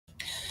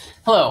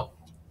Hello.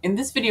 In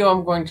this video,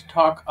 I'm going to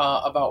talk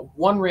about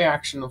one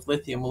reaction of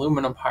lithium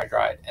aluminum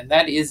hydride, and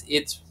that is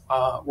its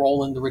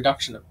role in the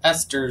reduction of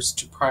esters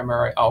to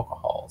primary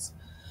alcohols.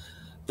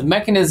 The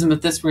mechanism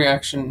of this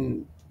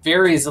reaction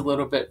varies a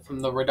little bit from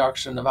the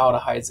reduction of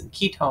aldehydes and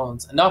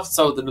ketones, enough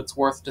so that it's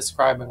worth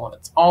describing on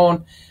its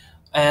own,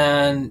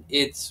 and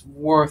it's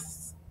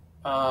worth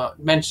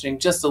mentioning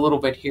just a little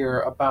bit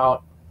here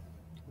about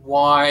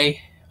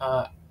why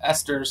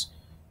esters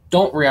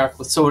don't react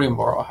with sodium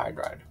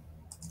borohydride.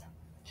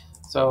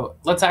 So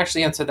let's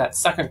actually answer that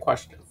second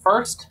question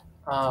first.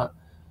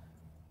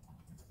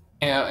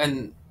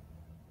 And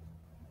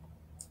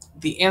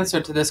the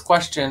answer to this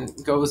question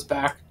goes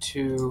back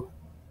to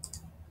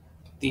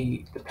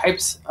the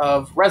types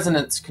of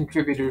resonance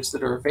contributors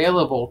that are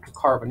available to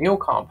carbonyl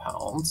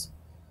compounds.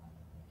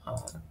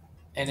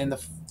 And in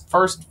the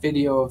first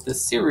video of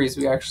this series,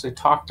 we actually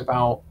talked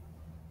about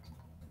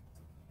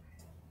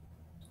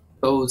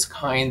those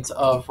kinds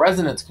of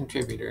resonance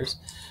contributors.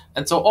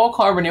 And so all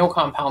carbonyl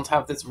compounds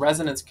have this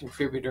resonance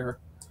contributor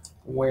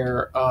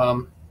where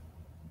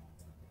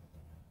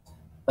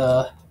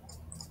the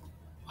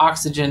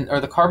oxygen,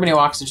 or the carbonyl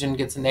oxygen,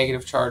 gets a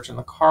negative charge and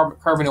the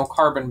carbonyl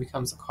carbon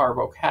becomes a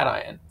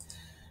carbocation.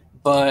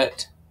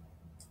 But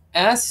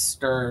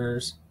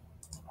esters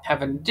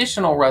have an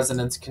additional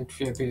resonance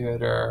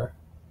contributor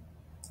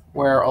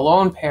where a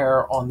lone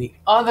pair on the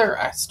other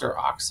ester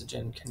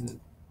oxygen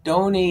can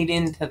donate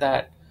into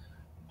that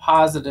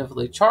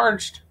positively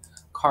charged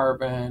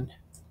carbon,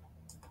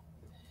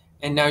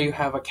 and now you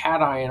have a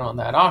cation on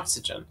that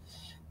oxygen.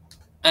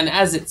 And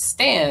as it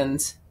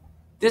stands,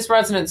 this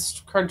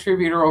resonance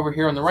contributor over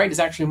here on the right is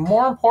actually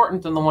more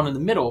important than the one in the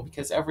middle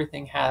because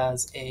everything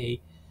has an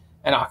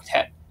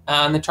octet.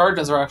 And the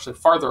charges are actually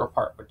farther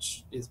apart,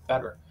 which is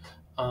better.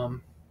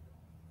 And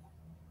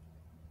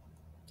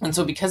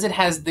so because it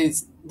has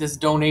this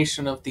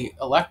donation of the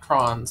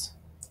electrons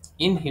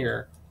in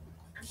here,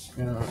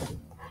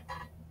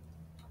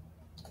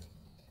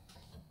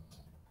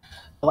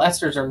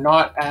 esters are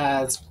not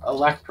as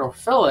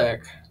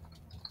electrophilic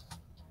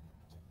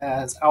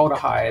as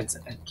aldehydes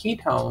and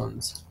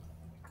ketones.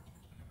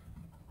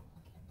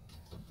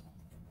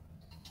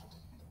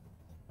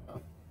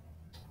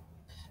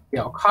 The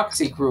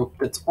alkoxy group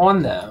that's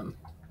on them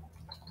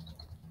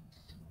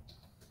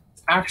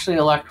is actually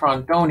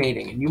electron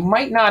donating. And you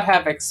might not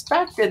have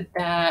expected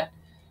that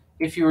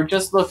if you were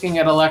just looking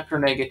at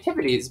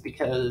electronegativities,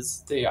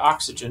 because the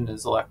oxygen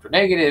is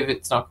electronegative,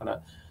 it's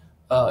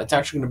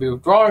actually going to be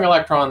withdrawing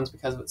electrons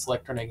because of its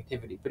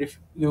electronegativity. But if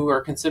you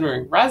are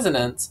considering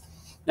resonance,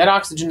 that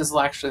oxygen is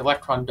actually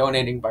electron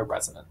donating by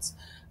resonance.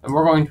 And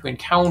we're going to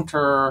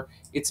encounter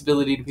its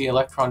ability to be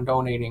electron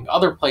donating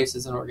other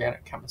places in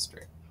organic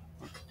chemistry.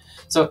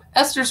 So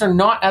esters are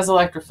not as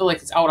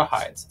electrophilic as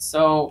aldehydes.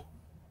 So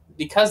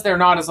because they're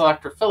not as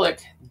electrophilic,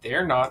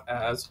 they're not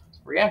as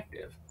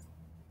reactive.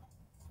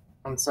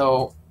 And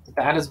so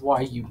that is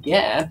why you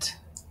get,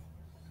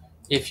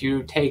 if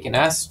you take an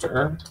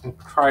ester and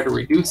try to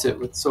reduce it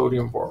with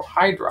sodium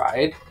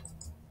borohydride,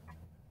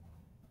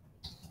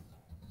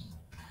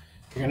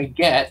 you're going to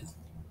get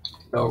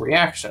no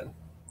reaction.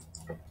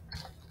 An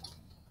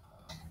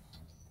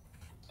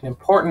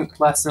important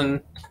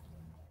lesson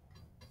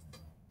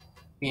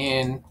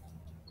in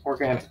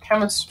organic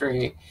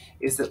chemistry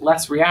is that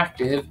less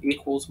reactive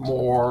equals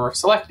more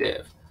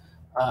selective.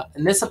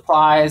 And this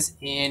applies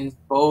in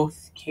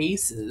both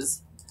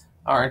cases,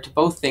 or to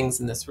both things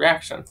in this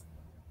reaction.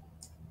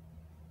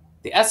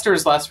 The ester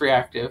is less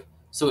reactive,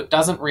 so it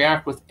doesn't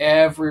react with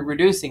every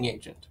reducing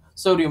agent.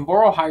 Sodium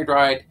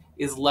borohydride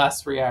is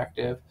less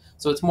reactive,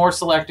 so it's more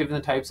selective in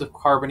the types of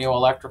carbonyl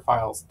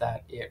electrophiles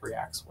that it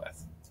reacts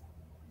with.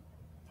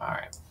 All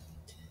right.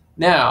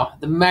 Now,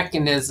 the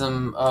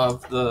mechanism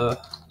of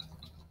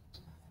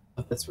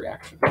this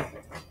reaction.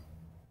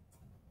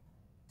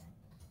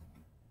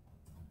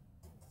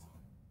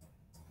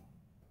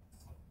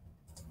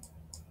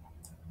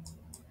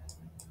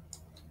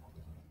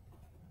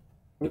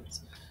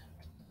 Oops.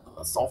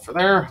 Sulfur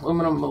there.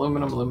 Aluminum,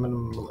 aluminum,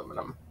 aluminum,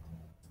 aluminum.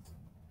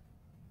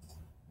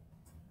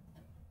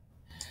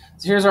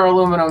 So here's our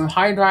aluminum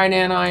hydride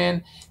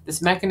anion.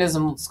 This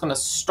mechanism is going to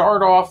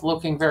start off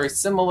looking very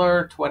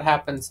similar to what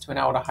happens to an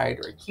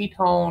aldehyde or a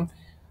ketone.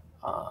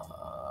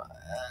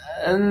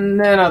 And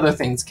then other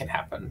things can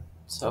happen.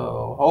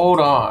 So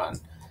hold on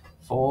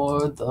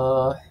for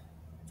the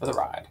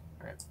ride.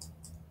 All right.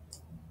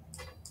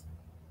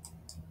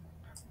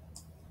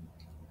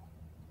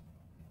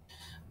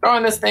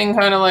 Drawing this thing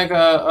kind of like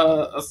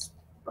a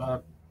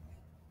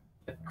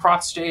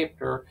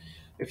cross-shaped, or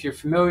if you're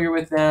familiar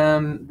with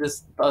them,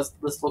 this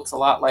looks a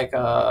lot like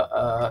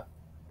a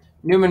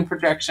Newman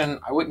projection.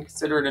 I wouldn't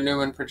consider it a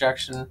Newman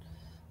projection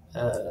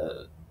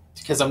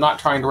because I'm not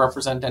trying to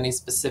represent any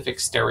specific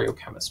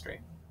stereochemistry.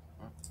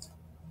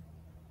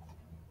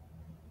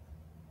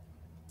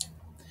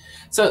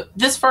 So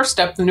this first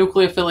step, the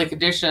nucleophilic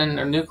addition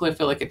or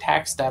nucleophilic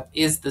attack step,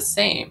 is the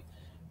same,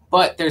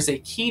 but there's a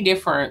key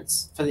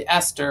difference for the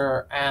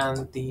ester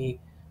and the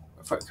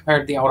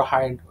compared to the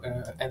aldehyde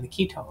and the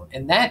ketone.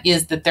 And that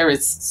is that there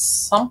is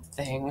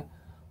something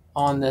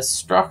on this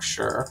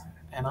structure,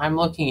 and I'm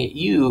looking at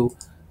you,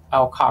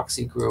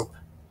 alkoxy group,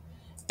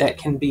 that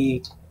can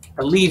be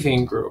a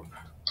leaving group.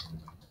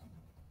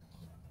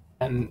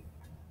 And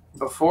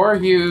before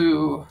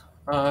you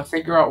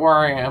figure out where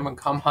I am and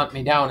come hunt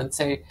me down and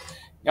say,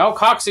 the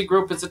alkoxy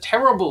group is a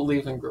terrible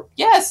leaving group.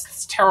 Yes,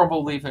 it's a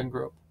terrible leaving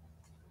group.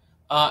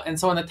 And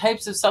so in the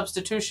types of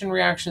substitution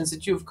reactions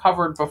that you've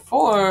covered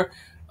before,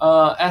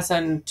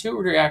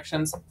 SN2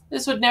 reactions,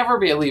 this would never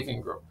be a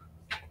leaving group.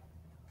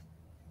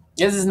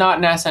 This is not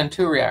an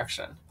SN2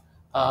 reaction.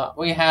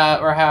 We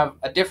have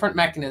a different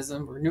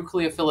mechanism where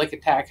nucleophilic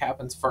attack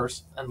happens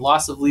first and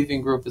loss of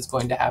leaving group is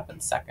going to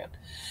happen second.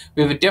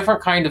 We have a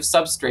different kind of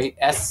substrate,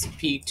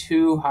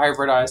 sp2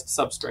 hybridized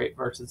substrate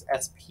versus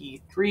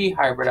sp3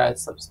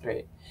 hybridized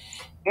substrate.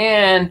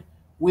 And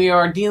we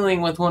are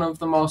dealing with one of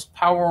the most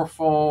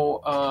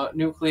powerful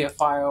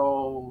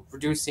nucleophile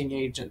reducing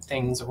agent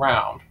things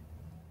around.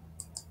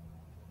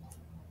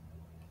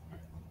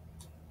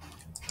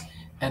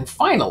 And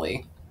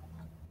finally,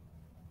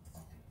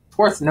 it's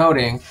worth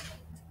noting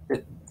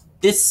that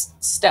this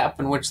step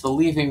in which the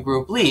leaving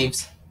group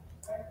leaves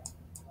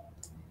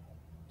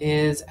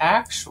is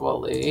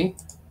actually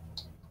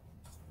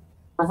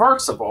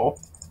reversible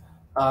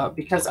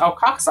because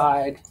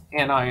alkoxide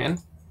anion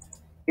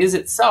is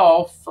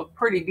itself a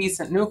pretty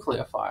decent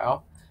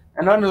nucleophile,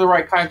 and under the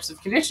right types of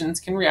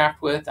conditions can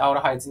react with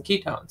aldehydes and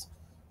ketones.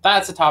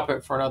 That's a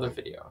topic for another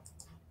video.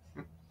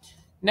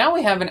 Now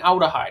we have an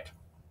aldehyde.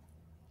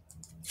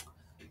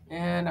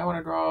 And I want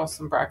to draw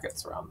some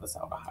brackets around this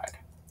aldehyde.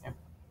 Okay.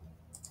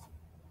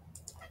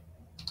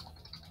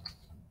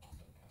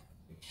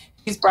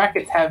 These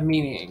brackets have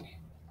meaning.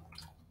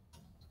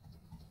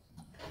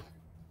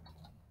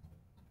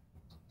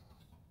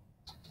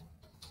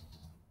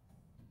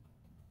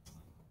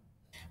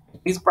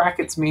 These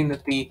brackets mean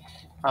that the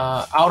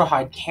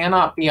aldehyde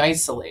cannot be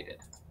isolated.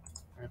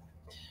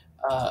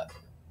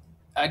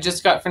 I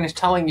just got finished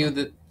telling you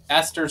that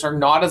esters are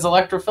not as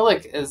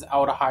electrophilic as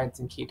aldehydes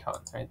and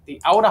ketones. Right?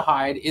 The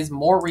aldehyde is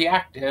more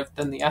reactive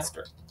than the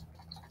ester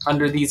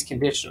under these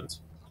conditions.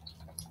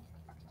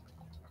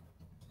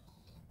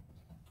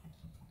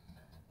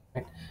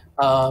 Right?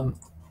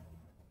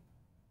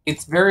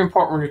 It's very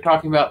important when you're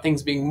talking about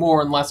things being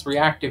more and less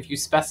reactive, you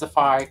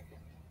specify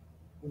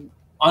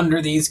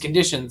under these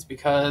conditions,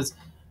 because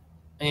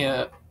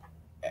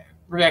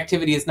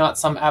reactivity is not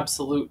some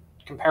absolute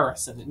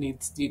comparison. You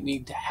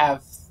need to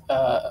have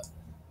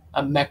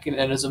a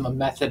mechanism, a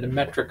method, a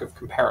metric of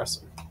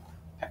comparison.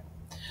 Okay.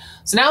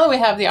 So now that we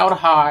have the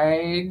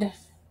aldehyde,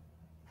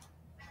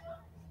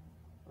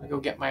 let me go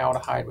get my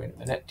aldehyde. Wait a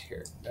minute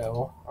here.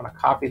 No, I want to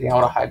copy the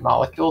aldehyde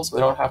molecule so we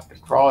don't have to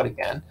draw it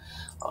again.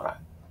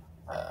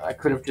 I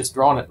could have just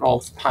drawn it all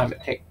the time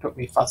it took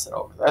me fussing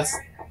over this.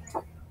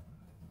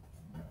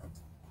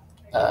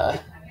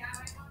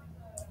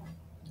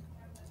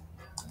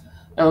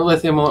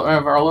 Lithium,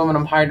 our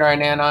aluminum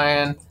hydride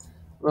anion.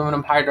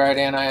 Aluminum hydride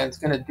anion is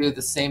going to do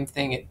the same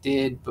thing it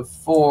did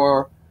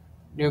before,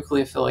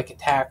 nucleophilic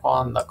attack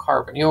on the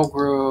carbonyl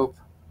group.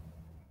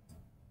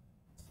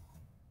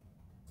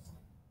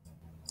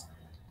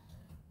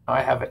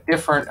 I have a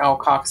different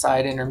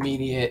alkoxide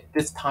intermediate,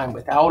 this time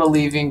without a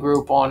leaving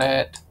group on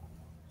it.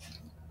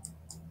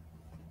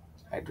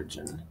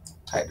 Hydrogen,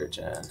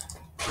 hydrogen.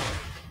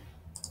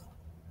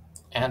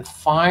 And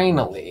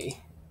finally,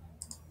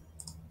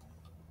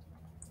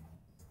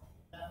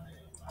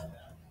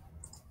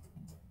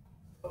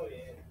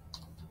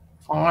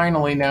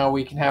 now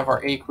we can have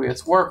our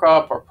aqueous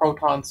workup, our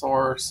proton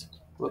source.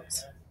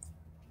 Whoops.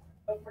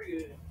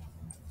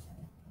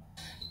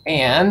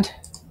 And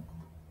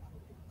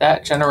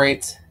that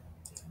generates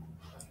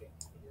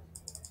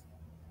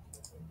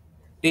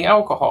the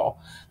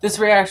alcohol. This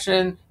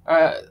reaction,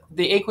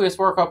 the aqueous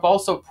workup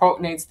also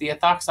protonates the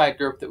ethoxide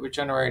group that we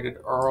generated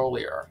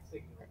earlier.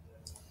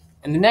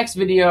 In the next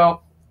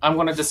video, I'm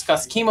going to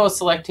discuss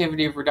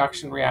chemoselectivity of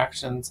reduction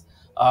reactions,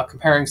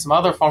 comparing some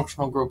other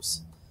functional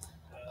groups,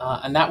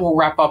 and that will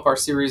wrap up our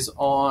series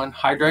on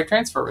hydride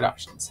transfer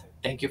reductions.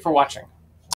 Thank you for watching.